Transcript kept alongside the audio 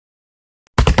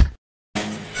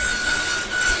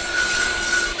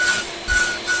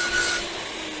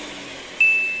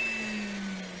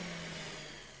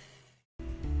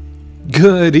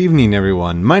Good evening,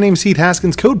 everyone. My name's Heath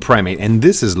Haskins, Code Primate, and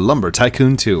this is Lumber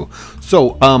Tycoon 2.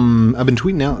 So, I've been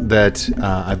tweeting out that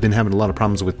I've been having a lot of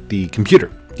problems with the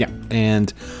computer. Yeah,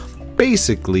 and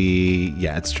basically,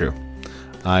 yeah, it's true.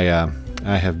 I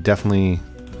have definitely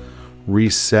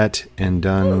reset and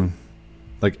done,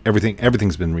 like,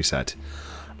 everything's been reset.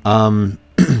 I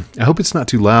hope it's not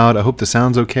too loud. I hope the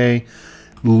sound's okay.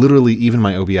 Literally, even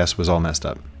my OBS was all messed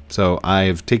up. So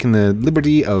I've taken the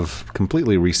liberty of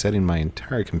completely resetting my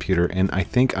entire computer, and I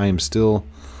think I'm still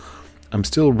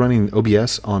running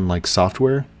OBS on like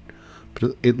software,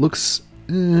 but it looks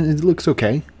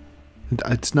okay.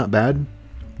 It's not bad,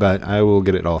 but I will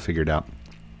get it all figured out.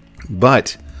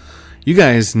 But you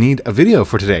guys need a video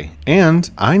for today,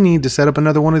 and I need to set up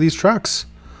another one of these trucks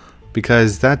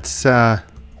because that's yeah,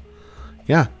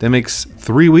 that makes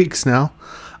 3 weeks now.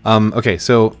 Okay,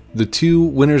 so the two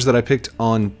winners that I picked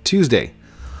on Tuesday,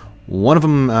 one of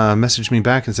them messaged me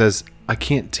back and says, I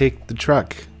can't take the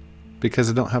truck because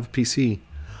I don't have a PC.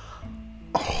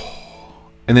 Oh.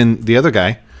 And then the other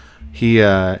guy, he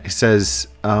says,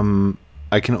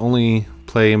 I can only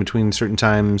play in between certain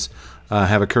times,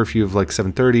 have a curfew of like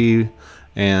 7:30,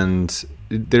 and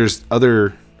there's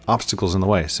other obstacles in the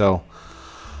way. So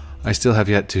I still have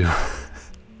yet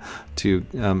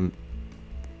to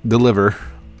deliver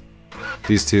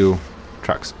these two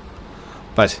trucks,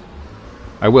 but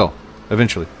I will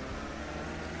eventually.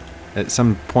 At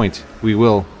some point, we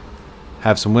will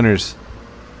have some winners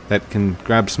that can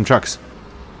grab some trucks.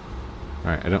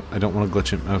 All right, I don't want to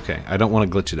glitch it. Okay, I don't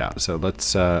want to glitch it out. So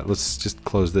let's just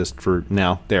close this for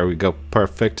now. There we go,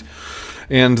 perfect.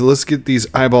 And let's get these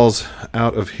eyeballs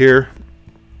out of here.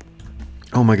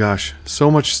 Oh my gosh, so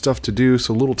much stuff to do,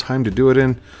 so little time to do it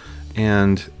in,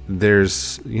 and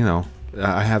there's, you know,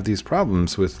 I have these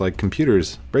problems with like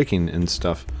computers breaking and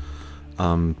stuff,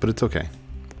 but it's okay.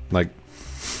 Like,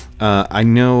 I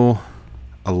know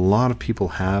a lot of people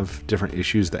have different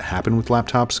issues that happen with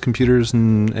laptops, computers,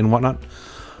 and whatnot.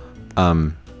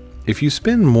 If you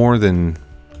spend more than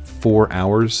 4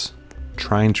 hours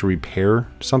trying to repair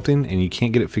something and you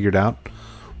can't get it figured out,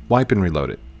 wipe and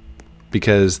reload it,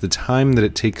 because the time that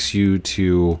it takes you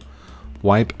to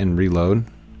wipe and reload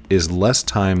is less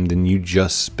time than you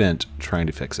just spent trying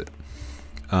to fix it.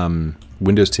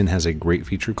 Windows 10 has a great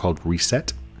feature called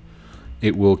Reset.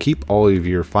 It will keep all of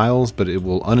your files, but it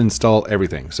will uninstall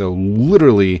everything. So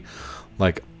literally,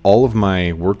 like, all of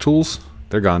my work tools,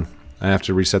 they're gone. I have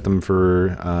to reset them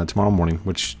for tomorrow morning,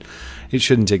 which it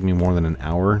shouldn't take me more than an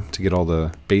hour to get all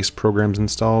the base programs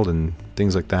installed and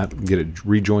things like that, get it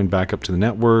rejoined back up to the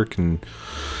network, and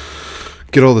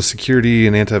get all the security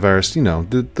and antivirus, you know,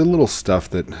 the little stuff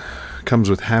that comes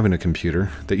with having a computer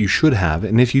that you should have.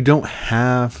 And if you don't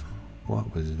have,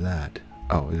 what was that?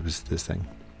 Oh, it was this thing.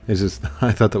 It's just,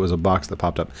 I thought that was a box that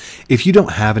popped up. If you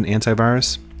don't have an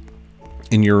antivirus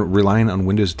and you're relying on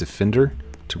Windows Defender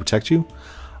to protect you,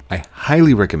 I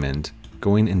highly recommend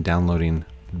going and downloading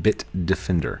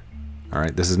Bitdefender. All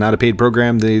right, this is not a paid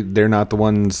program. They're not the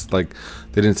ones, like,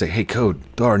 they didn't say, hey, code,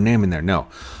 throw our name in there. No.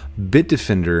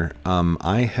 Bitdefender,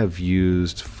 I have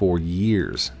used for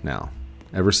years now,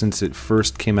 ever since it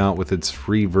first came out with its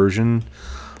free version.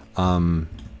 Oh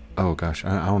gosh,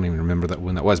 I don't even remember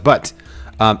when that was, but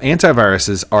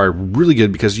antiviruses are really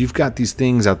good because you've got these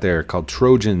things out there called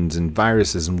Trojans and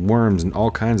viruses and worms and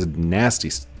all kinds of nasty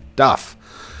stuff,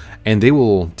 and they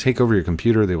will take over your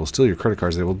computer, they will steal your credit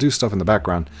cards, they will do stuff in the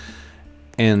background,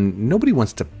 and nobody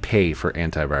wants to pay for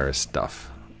antivirus stuff.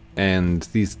 And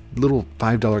these little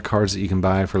 $5 cards that you can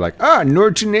buy for like,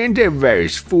 Norton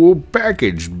Antivirus full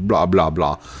package, blah, blah,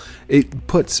 blah. It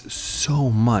puts so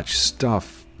much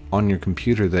stuff on your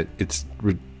computer that it's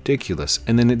ridiculous.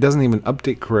 And then it doesn't even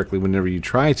update correctly whenever you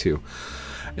try to.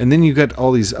 And then you got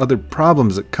all these other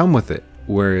problems that come with it.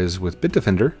 Whereas with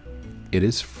Bitdefender, it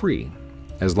is free.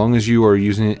 As long as you are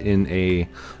using it in a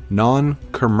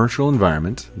non-commercial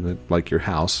environment, like your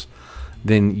house,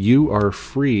 then you are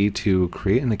free to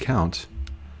create an account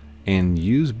and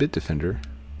use Bitdefender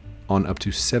on up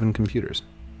to 7 computers.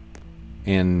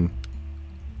 And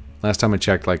last time I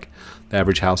checked, like, the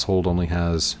average household only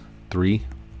has 3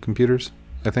 computers,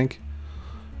 I think.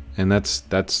 And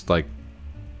that's like,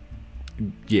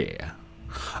 yeah.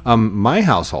 My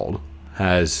household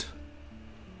has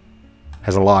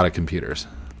a lot of computers.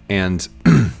 And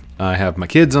I have my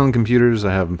kids on computers,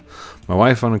 I have my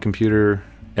wife on a computer.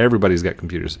 Everybody's got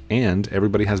computers, and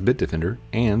everybody has Bitdefender,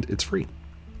 and it's free.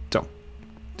 So,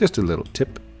 just a little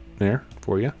tip there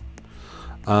for you.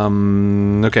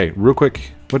 Okay, real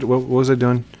quick. What was I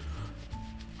doing?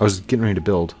 I was getting ready to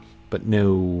build, but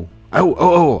no.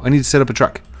 Oh! I need to set up a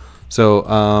truck. So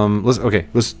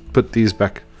let's put these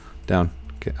back Down.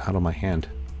 Get out of my hand.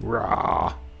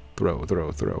 Rah. Throw,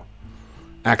 throw, throw.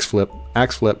 Axe flip.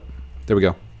 Axe flip. There we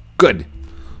go. Good.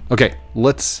 Okay,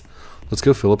 let's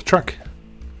go fill up a truck.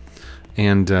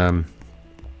 And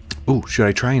oh, should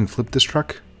I try and flip this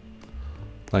truck?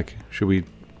 Like, should we?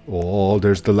 Oh,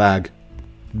 there's the lag.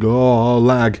 Oh,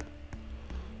 lag.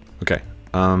 Okay.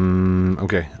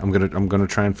 Okay. I'm gonna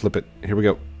try and flip it. Here we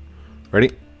go.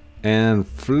 Ready? And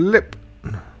flip.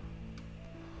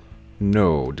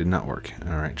 No, did not work.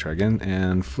 All right, try again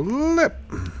and flip.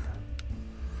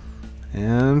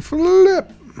 And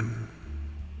flip.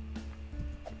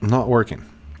 Not working.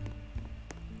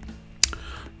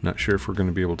 Not sure if we're going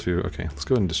to be able to. Okay, let's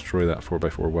go ahead and destroy that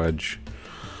 4x4 wedge.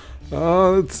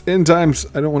 It's end times.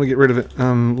 I don't want to get rid of it.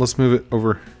 Let's move it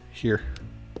over here.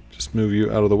 Just move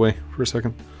you out of the way for a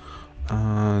second.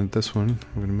 This one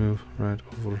I'm going to move right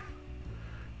over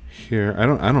here.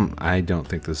 I don't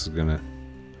think this is going to.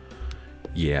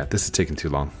 Yeah, this is taking too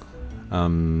long.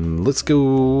 Let's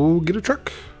go get a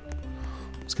truck.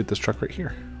 Let's get this truck right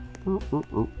here.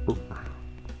 Boop.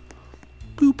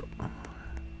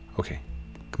 Okay.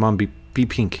 Come on, be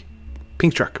pink.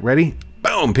 Pink truck. Ready?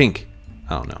 Boom, pink.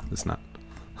 Oh no, it's not.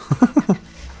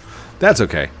 That's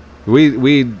okay.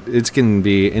 It can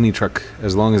be any truck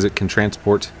as long as it can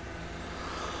transport.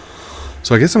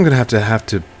 So I guess I'm gonna have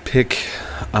to pick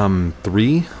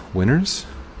 3 winners.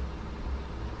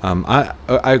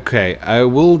 Okay, I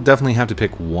will definitely have to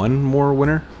pick 1 more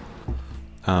winner.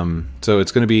 So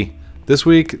it's gonna be this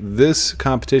week. This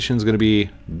competition is gonna be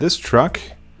this truck.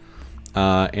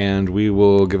 And we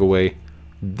will give away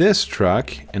this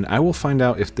truck, and I will find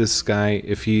out if this guy,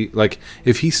 if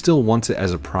he still wants it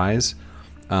as a prize.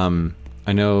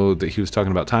 I know that he was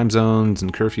talking about time zones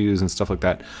and curfews and stuff like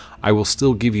that. I will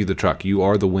still give you the truck. You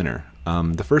are the winner.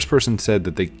 The first person said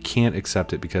that they can't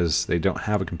accept it because they don't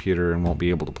have a computer and won't be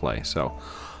able to play. So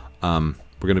we're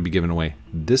going to be giving away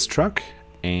this truck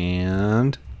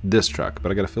and this truck,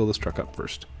 but I got to fill this truck up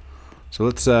first. So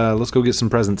let's go get some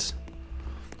presents.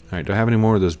 All right, do I have any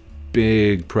more of those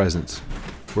big presents?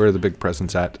 Where are the big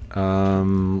presents at?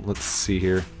 Let's see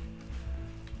here.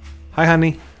 Hi,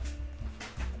 honey.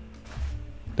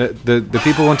 The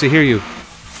people want to hear you.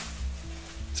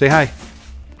 Say hi.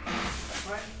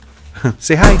 What?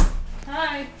 Say hi.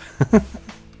 Hi.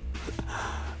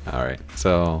 All right,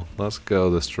 so let's go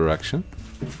this direction.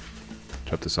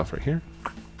 Drop this off right here.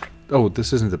 Oh,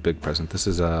 this isn't a big present. This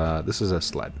is a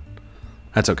sled.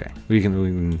 That's okay. We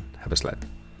can have a sled.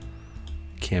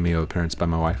 Cameo appearance by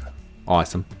my wife.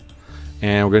 Awesome.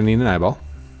 And we're gonna need an eyeball.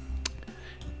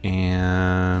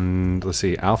 And let's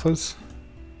see, alphas.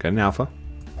 Got an alpha.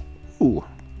 Ooh.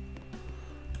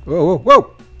 Whoa, whoa,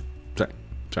 whoa!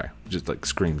 Sorry. Just like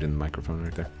screamed in the microphone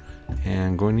right there.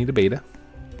 And going to need a beta.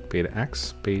 Beta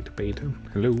X. Beta.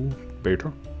 Hello,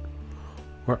 beta.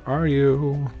 Where are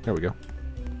you? There we go.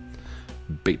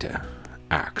 Beta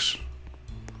X.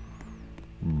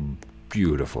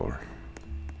 Beautiful.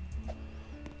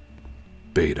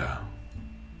 Beta.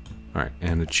 Alright,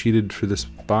 and I cheated for this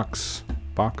box.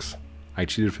 I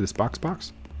cheated for this box.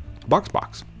 Box. Bark,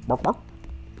 bark.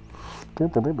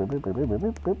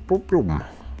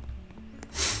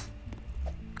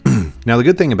 Now the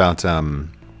good thing about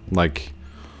like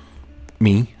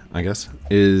me, I guess,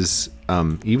 is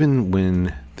even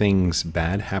when things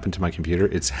bad happen to my computer,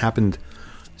 it's happened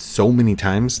so many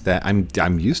times that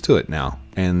I'm used to it now.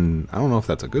 And I don't know if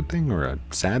that's a good thing or a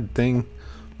sad thing,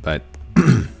 but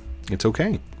it's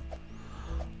okay.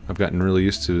 I've gotten really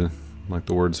used to like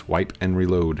the words wipe and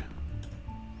reload.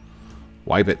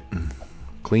 Wipe it.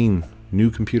 Clean. New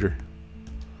computer.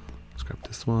 Let's grab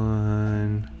this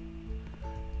one.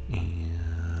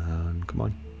 And come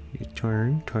on. You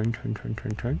turn.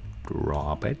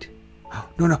 Drop it.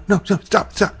 No,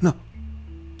 stop, no.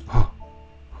 Oh,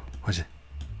 what's it?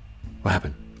 What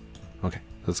happened? Okay,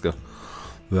 let's go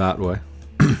that way.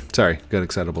 Sorry, got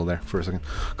excitable there for a second.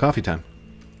 Coffee time.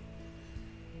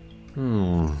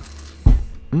 A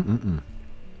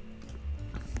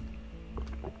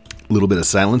little bit of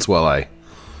silence while I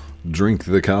drink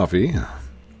the coffee.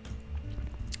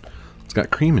 It's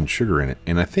got cream and sugar in it,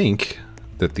 and I think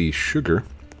that the sugar...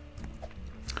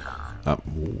 was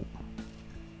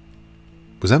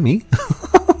that me?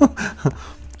 I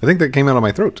think that came out of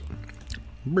my throat.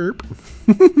 Burp.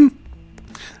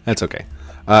 That's okay.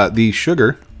 The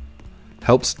sugar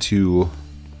helps to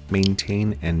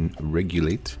maintain and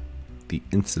regulate the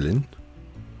insulin.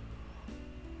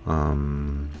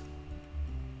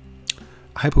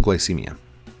 Hypoglycemia,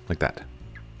 like that.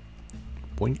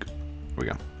 Boink. There we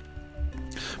go.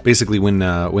 Basically, when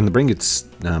the brain gets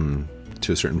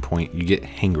to a certain point, you get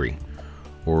hangry,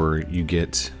 or you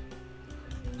get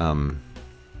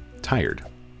tired.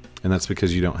 And that's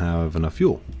because you don't have enough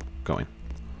fuel going.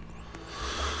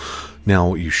 Now,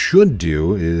 what you should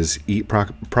do is eat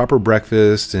proper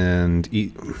breakfast and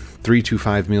eat 3 to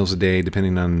 5 meals a day,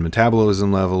 depending on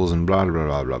metabolism levels and blah, blah,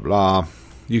 blah, blah, blah.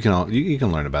 You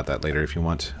can learn about that later if you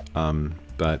want.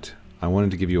 But I wanted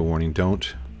to give you a warning.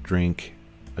 Don't drink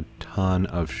a ton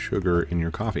of sugar in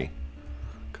your coffee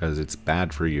because it's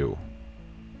bad for you,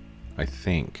 I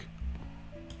think.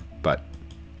 But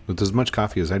with as much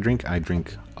coffee as I drink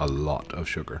a lot of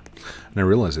sugar. And I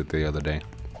realized it the other day.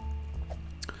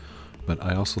 But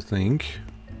I also think,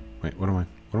 wait, what am I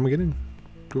getting?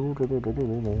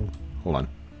 Hold on.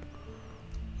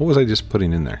 What was I just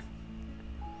putting in there?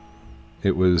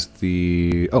 It was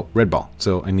the, oh, red ball.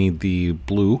 So I need the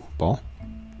blue ball.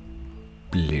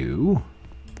 Blue.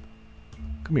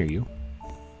 Come here, you.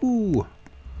 Ooh.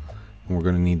 And we're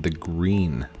going to need the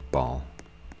green ball.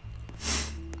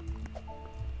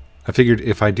 I figured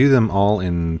if I do them all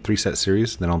in 3-set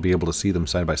series, then I'll be able to see them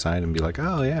side by side and be like,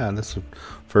 oh yeah, this is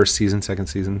first season, second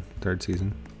season, third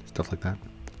season, stuff like that.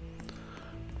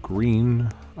 Green.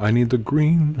 I need the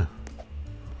green.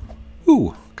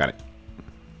 Ooh, got it.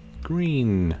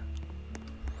 Green.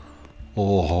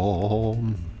 Oh.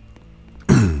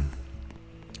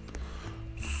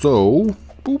 So,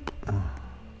 boop.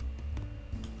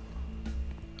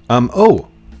 Oh.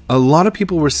 A lot of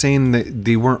people were saying that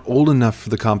they weren't old enough for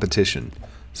the competition.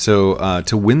 So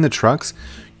to win the trucks,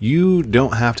 you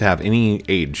don't have to have any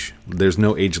age. There's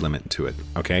no age limit to it.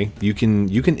 Okay, you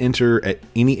can enter at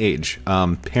any age.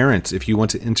 Parents, if you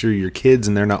want to enter your kids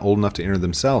and they're not old enough to enter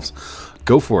themselves,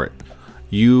 go for it.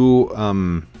 You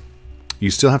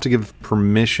still have to give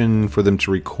permission for them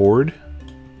to record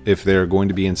if they're going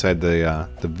to be inside the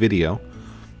video,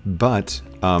 but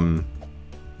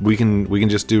we can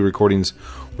just do recordings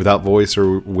without voice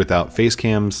or without face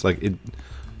cams. Like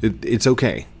it's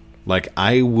okay. Like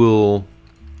I will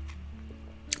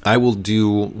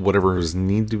do whatever is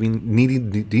needed,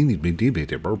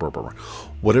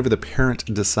 whatever the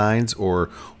parent decides or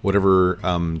whatever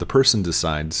the person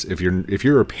decides. If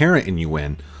you're a parent and you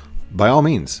win, by all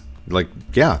means, like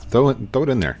yeah, throw it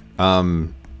in there.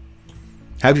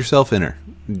 Have yourself enter.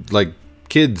 Like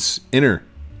kids enter.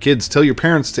 Kids tell your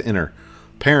parents to enter.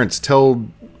 Parents tell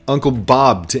Uncle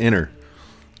Bob to enter.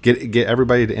 Get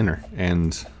everybody to enter,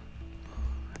 and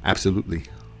absolutely,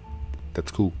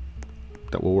 that's cool.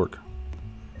 That will work.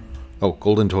 Oh,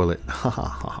 golden toilet. Ha ha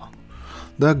ha.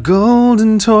 The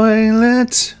golden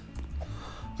toilet.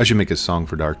 I should make a song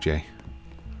for Dark J.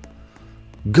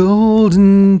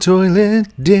 Golden toilet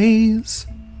days.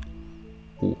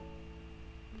 Ooh.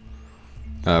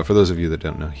 For those of you that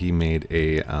don't know, he made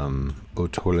a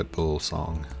toilet bowl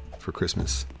song for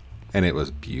Christmas. And it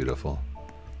was beautiful.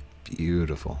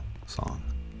 Beautiful song.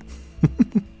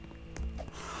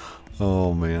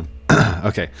 Oh, man.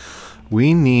 Okay.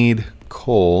 We need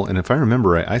coal. And if I remember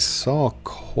right, I saw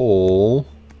coal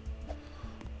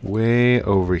way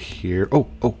over here. Oh,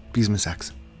 beesman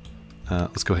sacks.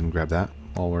 Let's go ahead and grab that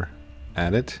while we're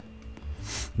at it.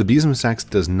 The beesman sacks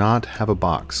does not have a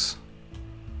box.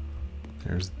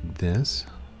 There's this.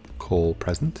 Coal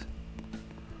present.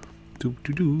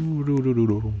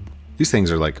 These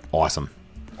things are like awesome.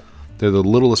 They're the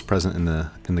littlest present in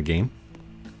the game.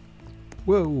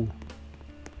 Whoa.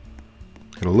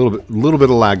 Got a little bit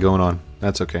of lag going on.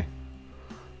 That's okay.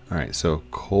 All right, so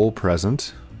coal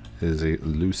present is a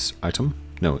loose item.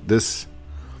 No, this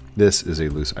is a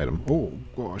loose item. Oh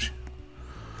gosh.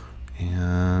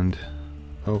 And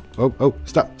oh,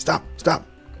 stop. Let's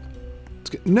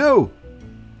get, no.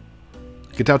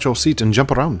 Get out your seat and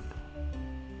jump around.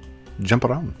 Jump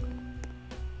around.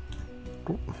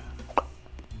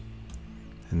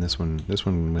 And this one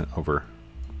went over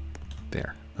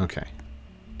there. Okay.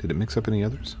 Did it mix up any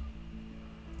others?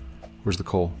 Where's the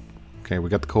coal? Okay, we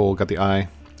got the coal, got the I,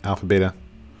 alpha, beta.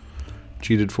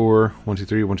 Cheated for 1, 2,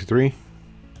 3, 1, 2, 3.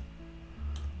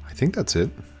 I think that's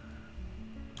it.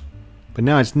 But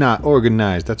now it's not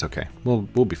organized. That's okay. We'll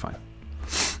be fine.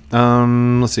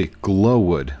 Let's see.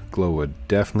 Glowwood. Glowwood.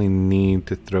 Definitely need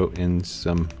to throw in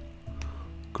some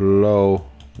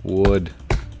glowwood.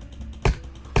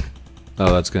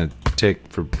 Oh, that's gonna take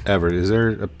forever. Is there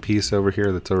a piece over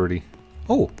here that's already...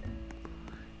 Oh!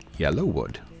 Yellow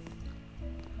wood.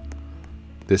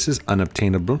 This is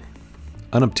unobtainable.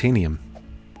 Unobtainium.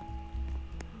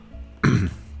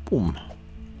 Boom.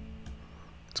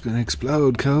 It's gonna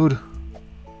explode, code.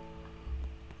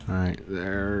 Alright,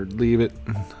 there. Leave it.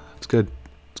 It's good.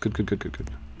 It's good.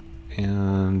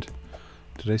 And...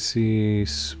 did I see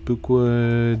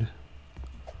spookwood?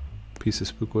 Piece of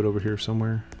spookwood over here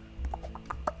somewhere.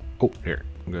 Oh, there.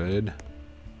 Good.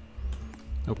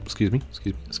 Oh, excuse me.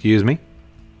 Excuse me.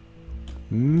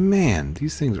 Man,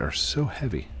 these things are so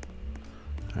heavy.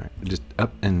 All right, just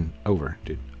up and over,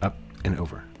 dude. Up and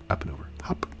over. Up and over.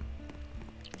 Hop.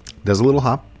 Does a little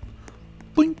hop.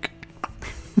 Blink.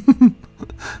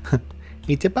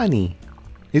 It's a bunny.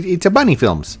 It's a bunny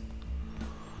films.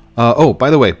 Oh, by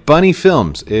the way, bunny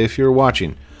films, if you're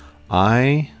watching,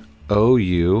 I owe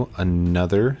you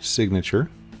another signature.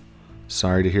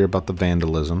 Sorry to hear about the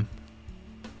vandalism.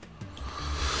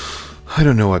 I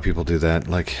don't know why people do that.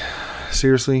 Like,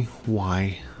 seriously,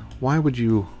 why? Why would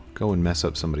you go and mess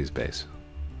up somebody's base?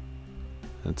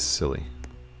 That's silly.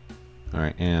 All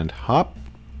right, and hop.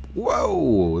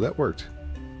 Whoa, that worked.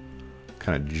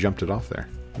 Kind of jumped it off there.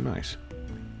 Nice.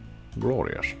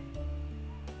 Glorious.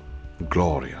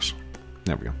 Glorious.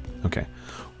 There we go. Okay.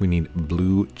 We need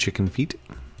blue chicken feet.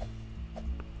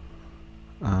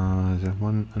 Is there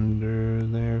one under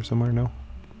there somewhere? No.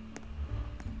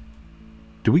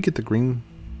 Did we get the green?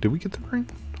 Did we get the green?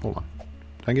 Hold on.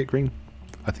 Did I get green?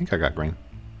 I think I got green.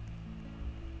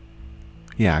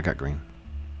 Yeah, I got green.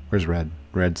 Where's red?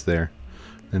 Red's there.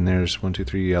 Then there's 1, 2,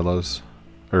 3 yellows.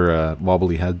 Or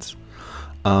wobbly heads.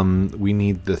 We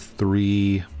need the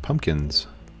 3 pumpkins.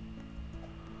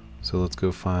 So let's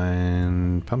go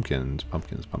find pumpkins.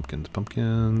 Pumpkins, pumpkins,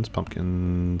 pumpkins,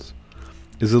 pumpkins.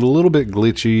 Is it a little bit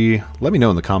glitchy? Let me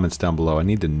know in the comments down below. I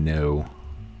need to know.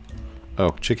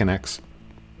 Oh, chicken X.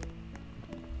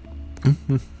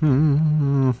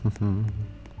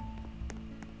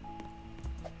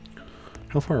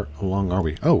 How far along are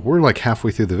we? Oh, we're like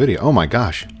halfway through the video. Oh my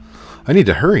gosh. I need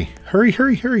to hurry. Hurry,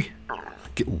 hurry, hurry.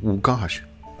 Oh gosh.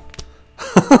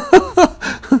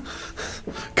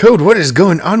 Code, what is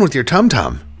going on with your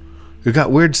tum-tum? You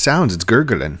got weird sounds. It's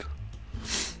gurgling.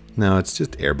 No, it's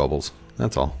just air bubbles.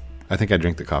 That's all. I think I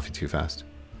drank the coffee too fast.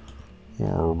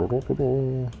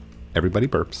 Everybody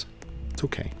burps. It's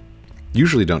okay.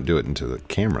 Usually don't do it into the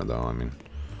camera, though. I mean,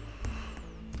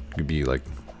 you'd be like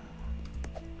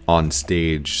on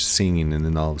stage singing and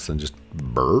then all of a sudden just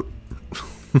burp.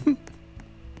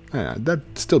 Yeah,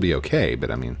 that'd still be okay, but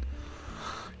I mean,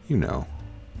 you know.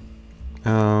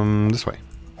 This way.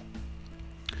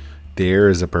 There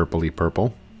is a purpley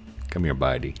purple. Come here,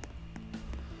 buddy.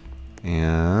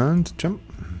 And jump.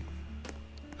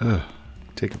 Ugh,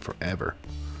 taking forever.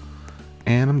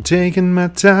 And I'm taking my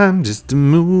time just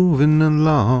moving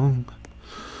along.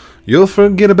 You'll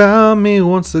forget about me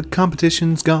once the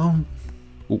competition's gone.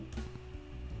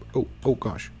 Oh, oh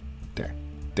gosh.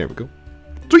 There we go.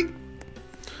 Sweet.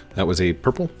 That was a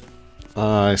purple.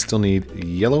 I still need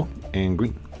yellow and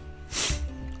green.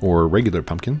 Or regular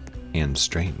pumpkin and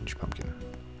strange pumpkin.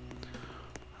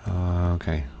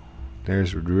 Okay.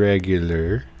 There's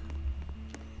regular.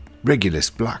 Regulus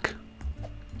block.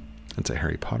 That's a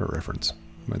Harry Potter reference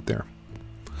right there.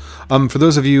 For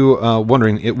those of you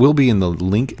wondering, it will be in the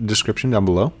link description down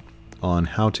below on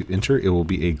how to enter. It will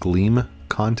be a Gleam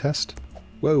contest.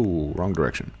 Whoa, wrong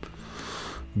direction.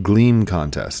 Gleam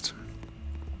contest.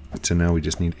 So now we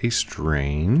just need a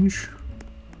strange.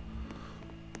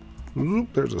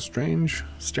 Oop, there's a strange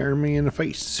staring me in the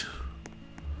face.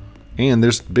 And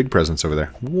there's big presents over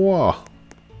there. Whoa.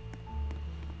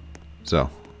 So,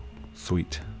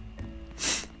 sweet.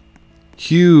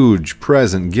 Huge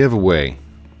present giveaway.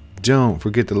 Don't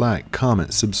forget to like,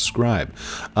 comment, subscribe.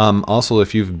 Also,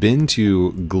 if you've been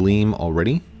to Gleam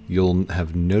already, you'll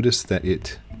have noticed that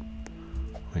it...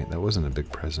 Wait, that wasn't a big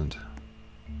present.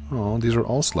 Oh, these are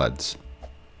all sleds.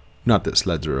 Not that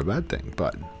sleds are a bad thing,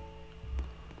 but...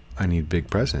 I need big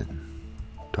present.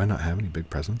 Do I not have any big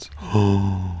presents?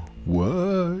 Oh,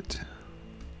 what?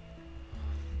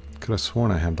 Could have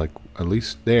sworn I had like at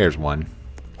least... There's one.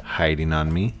 Hiding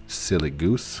on me. Silly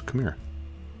goose. Come here.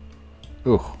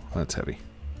 Oh, that's heavy.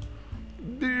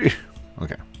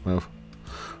 Okay, move.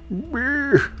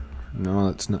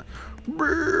 No, that's not.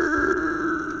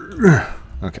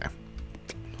 Okay.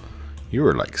 You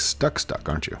are like stuck,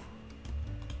 aren't you?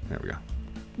 There we go.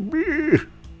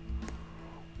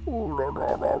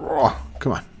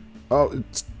 Come on. Oh,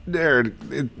 it's there.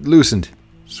 It loosened.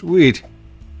 Sweet.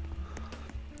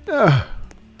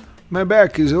 My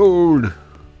back is old.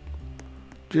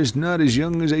 Just not as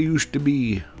young as I used to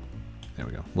be. There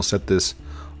we go. We'll set this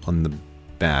on the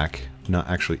back, not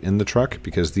actually in the truck,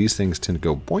 because these things tend to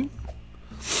go boing.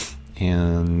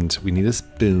 And we need a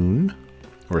spoon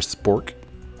or a spork.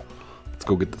 Let's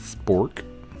go get the spork.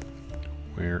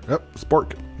 Where? Oh,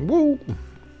 spork. Whoa.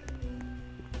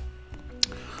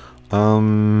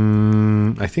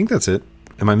 I think that's it.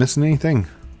 Am I missing anything?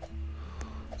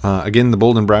 Again, the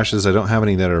Bolden brushes, I don't have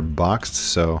any that are boxed,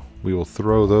 so we will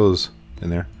throw those in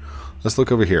there. Let's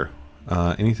look over here.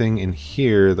 Anything in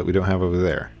here that we don't have over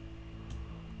there?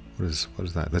 What is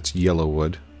that? That's yellow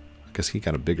wood. I guess he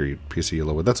got a bigger piece of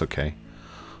yellow wood. That's okay.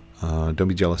 Don't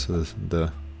be jealous of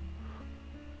the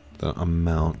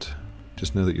amount.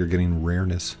 Just know that you're getting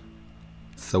rareness.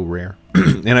 So rare.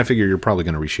 And I figure you're probably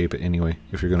going to reshape it anyway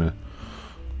if you're going to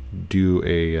do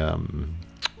a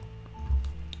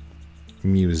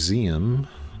museum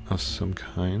of some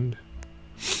kind.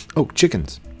 Oh,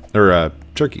 chickens. Or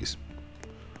turkeys.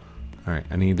 Alright,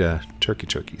 I need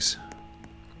turkeys.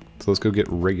 So let's go get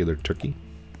regular turkey.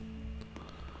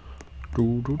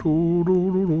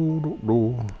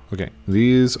 Okay,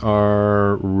 these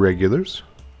are regulars.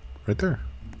 Right there.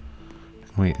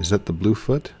 Wait, is that the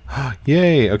bluefoot?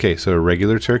 Yay! Okay, so a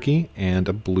regular turkey and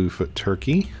a bluefoot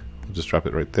turkey. I'll just drop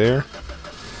it right there.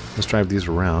 Let's drive these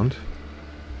around.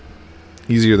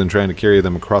 Easier than trying to carry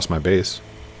them across my base.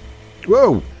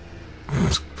 Whoa!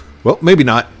 Well, maybe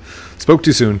not. Spoke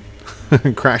too soon.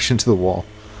 Crash into the wall.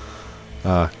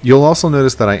 You'll also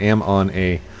notice that I am on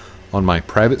my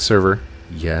private server.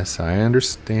 Yes, I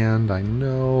understand. I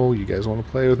know you guys want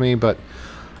to play with me, but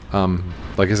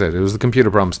like I said, it was the computer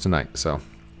problems tonight. So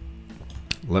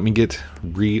let me get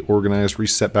reorganized,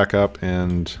 reset back up,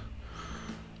 and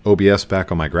OBS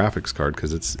back on my graphics card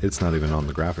because it's not even on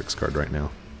the graphics card right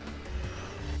now.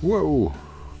 Whoa!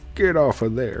 Get off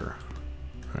of there.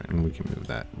 All right, and we can move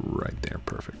that right there.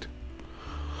 Perfect.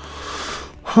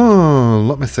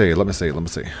 Let me see.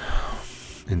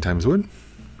 N times wood?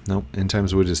 Nope, N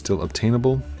times wood is still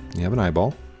obtainable. You have an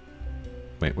eyeball.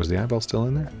 Wait, was the eyeball still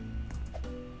in there?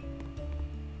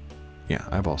 Yeah,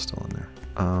 eyeball's still in there.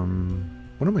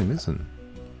 What am I missing?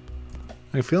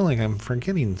 I feel like I'm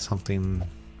forgetting something.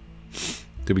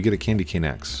 Did we get a candy cane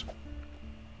axe?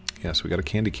 Yes, we got a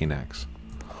candy cane axe.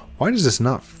 Why does this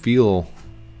not feel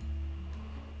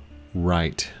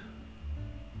right?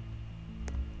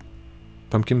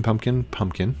 Pumpkin, pumpkin,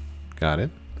 pumpkin. Got it.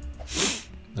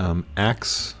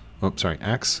 Axe. Oh, sorry.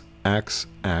 Axe, axe,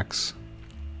 axe.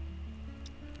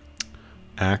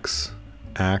 Axe,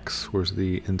 axe. Where's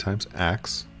the end times?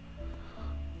 Axe.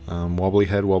 Wobbly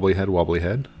head, wobbly head, wobbly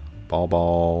head. Ball,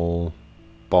 ball,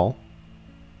 ball.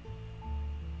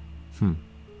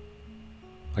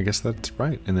 I guess that's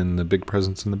right. And then the big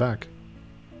presents in the back.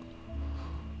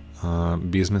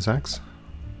 Bismuth axe.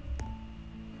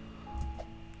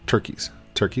 Turkeys.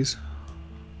 Turkeys.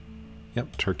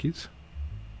 Yep, turkeys.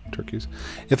 Turkeys.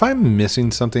 If I'm missing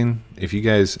something, if you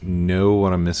guys know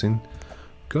what I'm missing,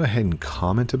 go ahead and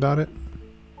comment about it.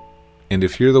 And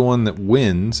if you're the one that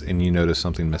wins and you notice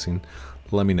something missing,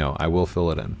 let me know. I will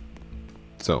fill it in.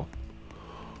 So,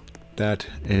 that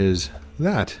is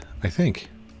that, I think.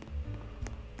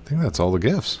 I think that's all the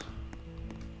gifts.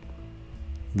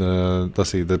 Let's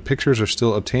see, the pictures are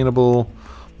still obtainable.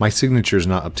 My signature is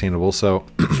not obtainable, so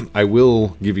I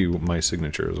will give you my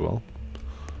signature as well.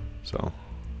 So,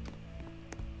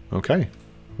 okay.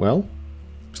 Well,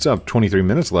 we still have 23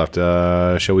 minutes left.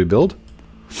 Shall we build?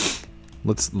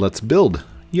 Let's build.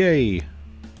 Yay!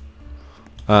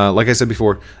 Like I said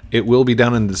before, it will be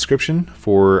down in the description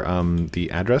for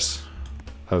the address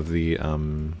of the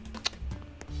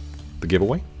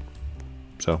giveaway.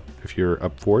 So if you're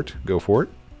up for it, go for it.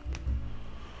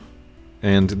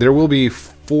 And there will be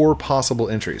 4 possible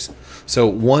entries. So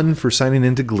 1 for signing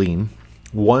into Gleam,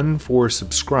 1 for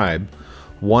subscribe,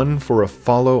 1 for a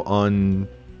follow on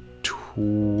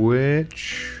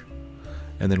Twitch,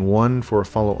 and then 1 for a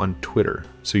follow on Twitter.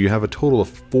 So you have a total of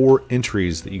 4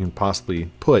 entries that you can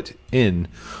possibly put in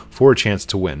for a chance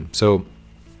to win. So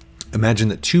imagine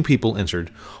that 2 people entered.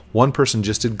 1 person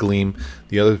just did Gleam,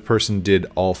 the other person did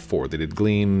all 4. They did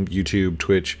Gleam, YouTube,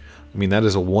 Twitch. I mean, that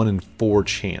is a 1 in 4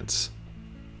 chance.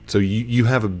 So you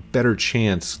have a better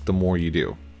chance the more you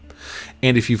do.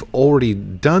 And if you've already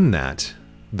done that,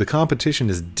 the competition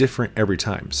is different every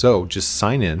time. So just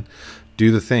sign in,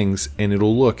 do the things, and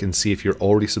it'll look and see if you're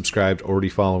already subscribed, already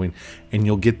following, and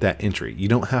you'll get that entry. You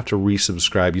don't have to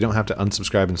resubscribe. You don't have to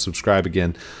unsubscribe and subscribe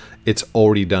again. It's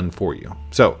already done for you.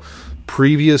 So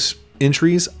previous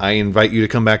entries, I invite you to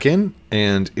come back in,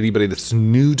 and anybody that's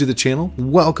new to the channel,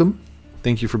 welcome.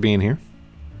 Thank you for being here.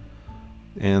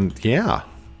 And yeah,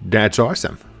 that's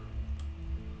awesome.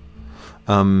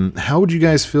 How would you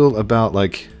guys feel about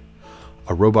like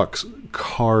a Roblox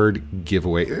card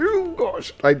giveaway? Oh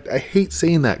gosh, I hate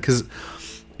saying that because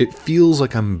it feels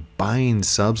like I'm buying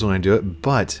subs when I do it,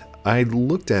 but I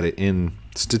looked at it and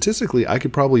statistically I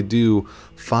could probably do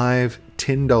 5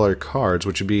 $10 cards,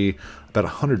 which would be about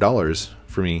 $100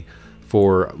 for me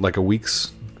for like a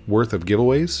week's worth of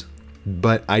giveaways.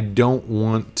 But I don't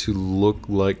want to look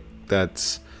like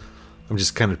I'm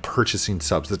just kind of purchasing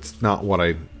subs. That's not what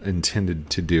I intended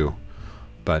to do.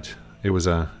 but it was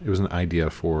an idea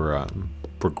for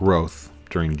growth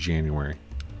during January.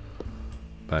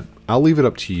 But I'll leave it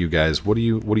up to you guys. What do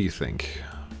you think?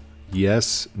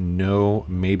 Yes, no,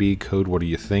 maybe. Code, what are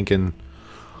you thinking?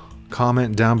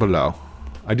 Comment down below.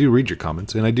 I do read your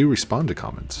comments, and I do respond to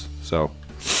comments. So,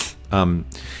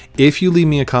 if you leave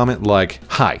me a comment like,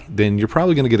 hi, then you're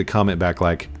probably going to get a comment back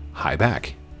like, hi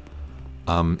back.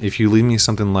 If you leave me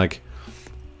something like,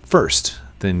 first,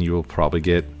 then you will probably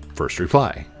get first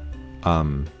reply.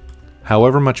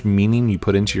 However much meaning you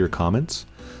put into your comments,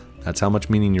 that's how much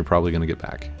meaning you're probably going to get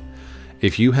back.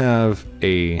 If you have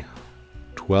a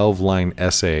 12-line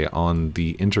essay on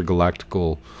the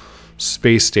intergalactical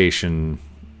space station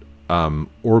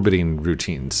orbiting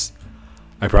routines,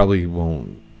 I probably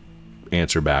won't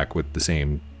answer back with the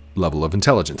same level of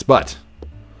intelligence, but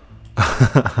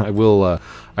I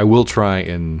will try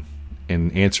and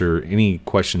answer any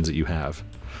questions that you have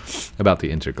about the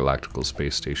intergalactical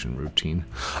space station routine.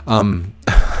 I'm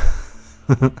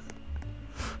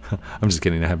just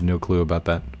kidding. I have no clue about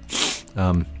that.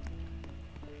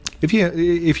 If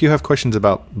you have questions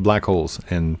about black holes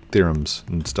and theorems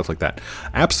and stuff like that,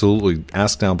 absolutely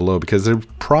ask down below, because there's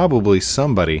probably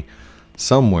somebody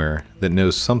somewhere that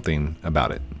knows something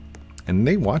about it, and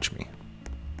they watch me.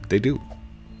 They do.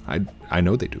 I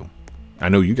know they do. I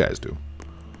know you guys do.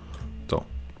 So.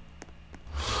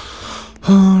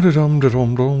 Why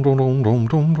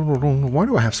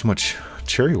do I have so much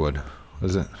cherry wood? What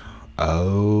is it?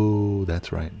 Oh,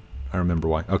 that's right. I remember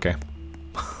why. Okay.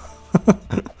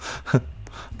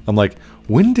 I'm like,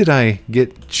 when did I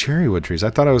get cherry wood trees? I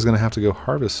thought I was going to have to go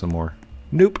harvest some more.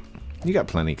 Nope. You got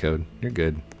plenty, Code. You're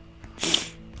good.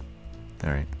 All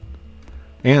right.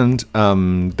 And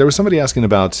there was somebody asking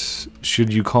about,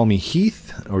 should you call me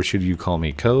Heath, or should you call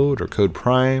me Code, or Code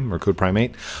Prime, or Code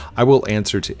Primate? I will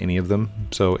answer to any of them,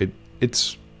 so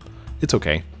it's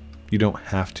okay. You don't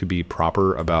have to be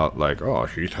proper about, like, oh,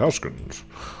 Heath Haskins.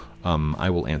 I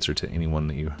will answer to anyone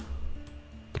that you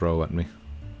throw at me.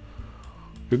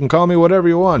 You can call me whatever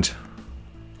you want.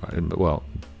 Well,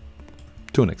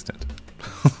 to an extent.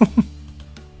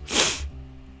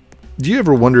 Do you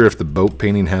ever wonder if the boat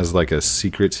painting has like a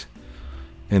secret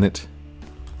in it?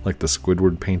 Like the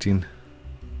Squidward painting?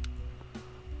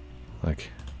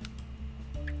 Like,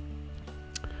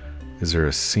 is there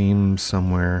a seam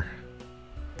somewhere?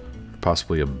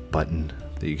 Possibly a button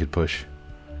that you could push?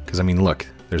 Because I mean, look,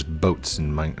 there's boats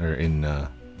in I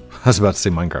was about to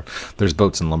say Minecraft. There's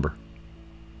boats and lumber.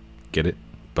 Get it?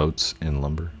 Boats and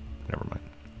lumber? Never mind.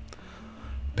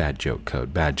 Bad joke,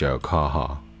 Code. Bad joke. Ha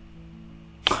ha.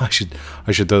 I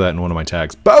should throw that in one of my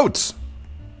tags. Boats!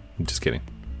 I'm just kidding.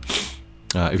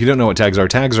 If you don't know what tags are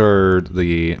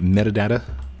the metadata,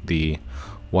 the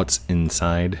what's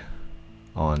inside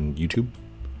on YouTube.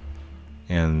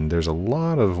 And there's a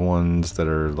lot of ones that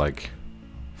are like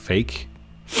fake.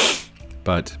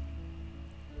 But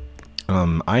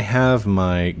I have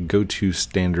my go-to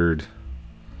standard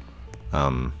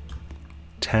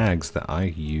tags that I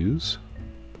use.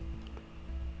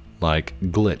 Like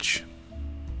glitch.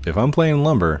 If I'm playing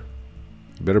lumber,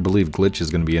 you better believe glitch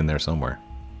is going to be in there somewhere.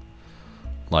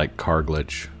 Like car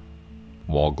glitch,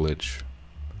 wall glitch,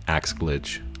 axe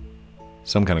glitch,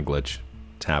 some kind of glitch.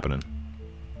 It's happening.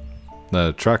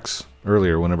 The trucks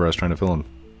earlier, whenever I was trying to fill them,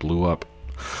 blew up.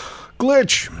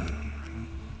 Glitch!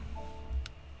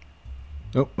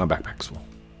 Oh, my backpack's full.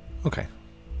 Okay.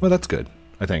 Well, that's good,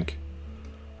 I think.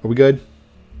 Are we good?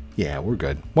 Yeah, we're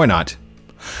good. Why not?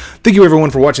 Thank you everyone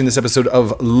for watching this episode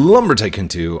of Lumber Tycoon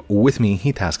 2 with me,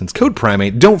 Heath Haskins, Code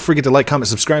Primate. Don't forget to like, comment,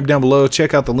 subscribe down below.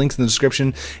 Check out the links in the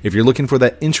description if you're looking for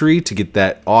that entry to get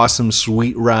that awesome,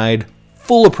 sweet ride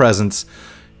full of presents.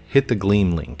 Hit the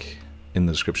Gleam link in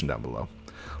the description down below.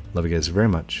 Love you guys very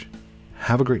much.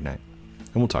 Have a great night,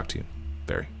 and we'll talk to you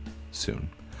very soon.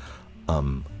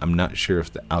 I'm not sure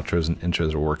if the outros and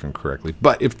intros are working correctly,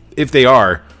 but if they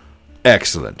are,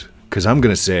 excellent, because I'm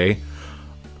going to say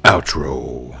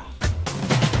outro.